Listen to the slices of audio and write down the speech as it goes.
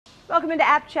Welcome into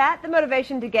App Chat. The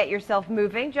motivation to get yourself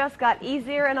moving just got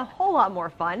easier and a whole lot more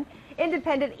fun.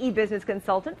 Independent e-business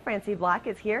consultant Francie Black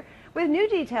is here with new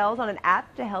details on an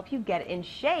app to help you get in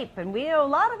shape. And we know a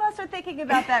lot of us are thinking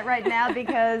about that right now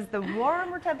because the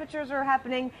warmer temperatures are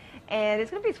happening and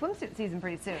it's going to be swimsuit season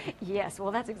pretty soon. Yes,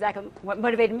 well, that's exactly what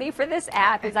motivated me for this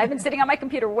app is I've been sitting on my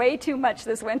computer way too much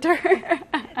this winter.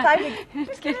 Time to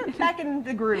just get back in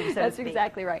the groove, so That's to speak.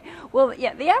 exactly right. Well,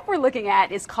 yeah, the app we're looking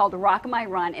at is called Rock My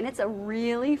Run, and it's a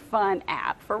really fun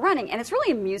app for running. And it's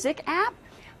really a music app,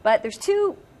 but there's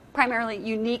two primarily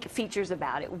unique features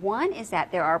about it. One is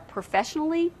that there are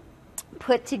professionally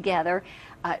put together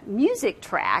music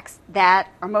tracks that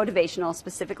are motivational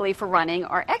specifically for running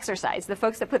or exercise. The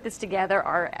folks that put this together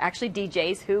are actually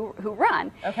DJs who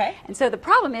run. Okay. And so the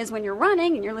problem is when you're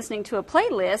running and you're listening to a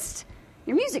playlist,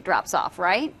 your music drops off,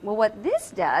 right? Well, what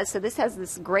this does, so this has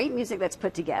this great music that's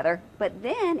put together, but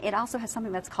then it also has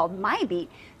something that's called My Beat.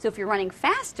 So if you're running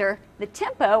faster, the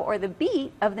tempo or the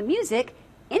beat of the music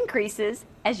increases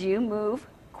as you move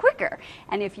quicker.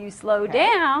 And if you slow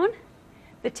down,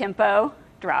 the tempo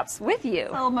drops with you.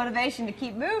 A little motivation to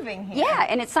keep moving here. Yeah,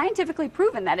 and it's scientifically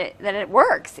proven that it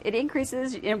works. It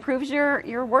increases, it improves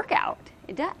your workout.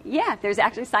 It does. Yeah, there's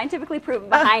actually scientifically proven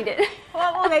behind it.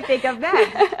 What will they think of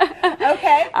that?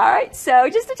 Okay. All right, so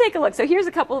just to take a look. So here's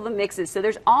a couple of the mixes. So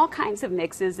there's all kinds of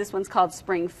mixes. This one's called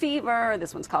Spring Fever.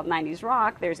 This one's called 90s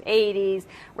Rock. There's 80s,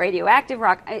 Radioactive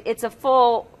Rock. It's a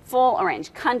full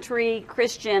range. Country,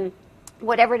 Christian,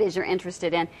 whatever it is you're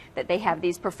interested in, that they have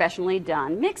these professionally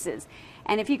done mixes.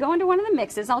 And if you go into one of the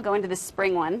mixes, I'll go into the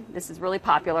spring one. This is really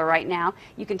popular right now.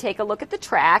 You can take a look at the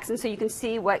tracks, and so you can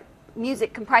see what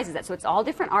music comprises that. So it's all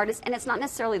different artists, and it's not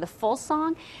necessarily the full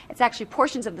song. It's actually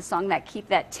portions of the song that keep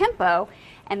that tempo,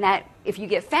 and that if you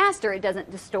get faster, it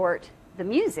doesn't distort the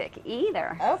music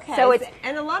either. Okay. So it's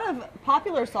and a lot of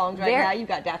popular songs right now. You've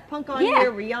got Daft Punk on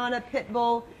here, Rihanna,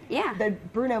 Pitbull, the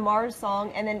Bruno Mars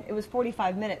song, and then it was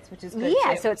 45 minutes, which is good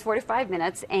yeah, too. so it's 45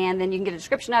 minutes, and then you can get a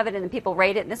description of it, and then people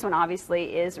rate it, and this one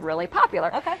obviously is really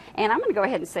popular. Okay. And I'm going to go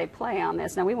ahead and say play on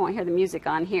this. Now, we won't hear the music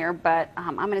on here, but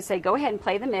I'm going to say go ahead and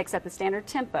play the mix at the standard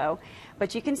tempo.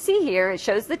 But you can see here, it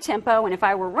shows the tempo, and if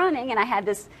I were running and I had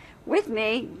this with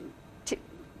me,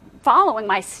 following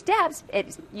my steps,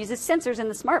 it uses sensors in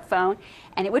the smartphone,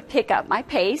 and it would pick up my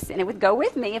pace, and it would go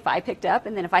with me if I picked up,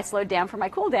 and then if I slowed down for my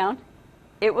cool down,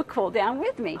 it would cool down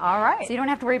with me. All right. So you don't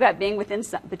have to worry about being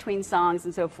between songs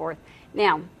and so forth.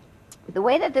 Now, the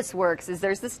way that this works is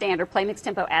there's the standard play mix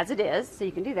tempo as it is, so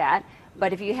you can do that.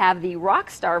 But if you have the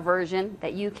Rockstar version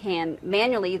that you can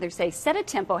manually either say, set a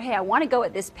tempo, hey, I want to go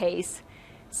at this pace,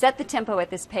 set the tempo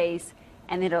at this pace,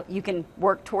 and you can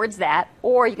work towards that.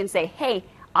 Or you can say, hey,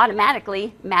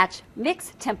 automatically match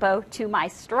mix tempo to my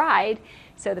stride.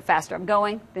 So the faster I'm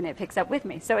going, then it picks up with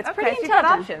me. So it's pretty so intelligent. you've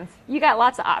got options. You got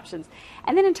lots of options.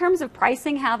 And then in terms of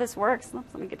pricing, how this works,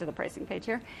 let me get to the pricing page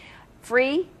here.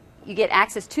 Free, you get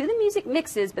access to the music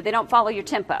mixes, but they don't follow your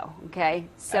tempo, okay?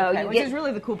 So which is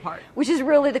really the cool part. Which is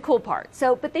really the cool part.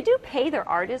 So, but they do pay their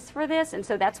artists for this, and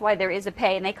so that's why there is a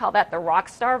pay, and they call that the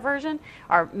Rockstar version,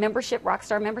 our membership,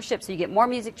 Rockstar membership. So you get more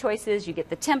music choices, you get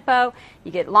the tempo,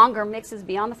 you get longer mixes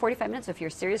beyond the 45 minutes. So if you're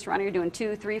a serious runner, you're doing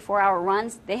 2, 3, 4 hour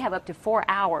runs, they have up to 4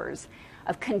 hours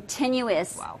of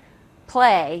continuous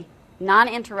play,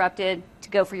 non-interrupted, to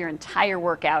go for your entire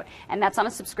workout. And that's on a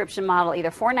subscription model,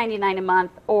 either $4.99 a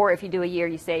month, or if you do a year,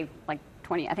 you save like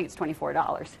I think it's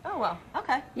 $24. Oh, well,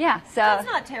 okay. Yeah, so that's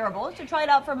not terrible. You should try it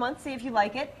out for a month, see if you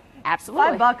like it.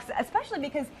 Absolutely. $5, especially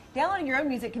because downloading your own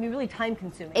music can be really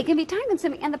time-consuming. It can be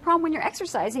time-consuming, and the problem when you're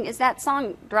exercising is that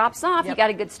song drops off. You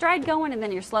got a good stride going, and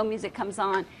then your slow music comes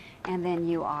on, and then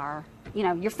you are,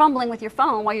 you're fumbling with your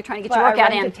phone while you're trying to get your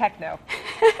workout in. I run to techno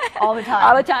all the time.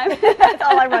 All the time. That's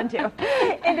all I run to.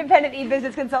 Independent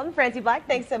e-business consultant Francie Black,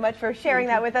 thanks so much for sharing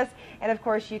that with us. And of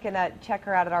course, you can check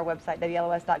her out at our website,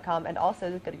 WLOS.com, and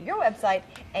also go to your website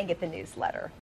and get the newsletter.